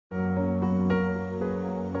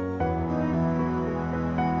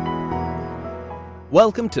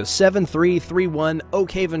Welcome to 7331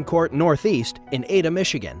 Oakhaven Court Northeast in Ada,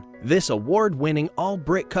 Michigan. This award-winning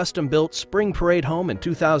all-brick custom-built spring parade home in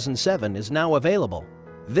 2007 is now available.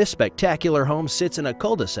 This spectacular home sits in a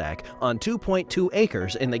cul-de-sac on 2.2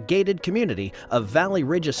 acres in the gated community of Valley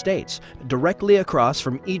Ridge Estates, directly across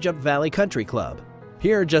from Egypt Valley Country Club.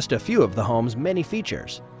 Here are just a few of the home's many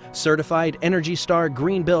features. Certified Energy Star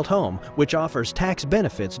green built home, which offers tax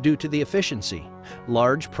benefits due to the efficiency.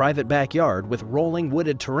 Large private backyard with rolling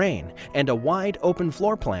wooded terrain and a wide open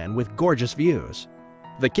floor plan with gorgeous views.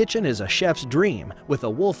 The kitchen is a chef's dream with a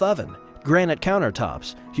Wolf oven, granite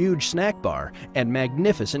countertops, huge snack bar, and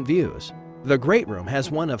magnificent views. The great room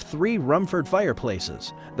has one of 3 Rumford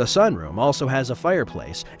fireplaces. The sunroom also has a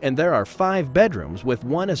fireplace, and there are 5 bedrooms with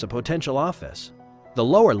one as a potential office. The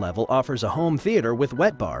lower level offers a home theater with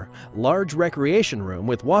wet bar, large recreation room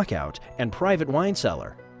with walkout, and private wine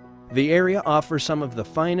cellar. The area offers some of the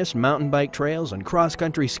finest mountain bike trails and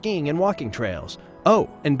cross-country skiing and walking trails. Oh,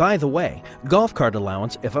 and by the way, golf cart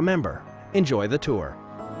allowance if a member. Enjoy the tour.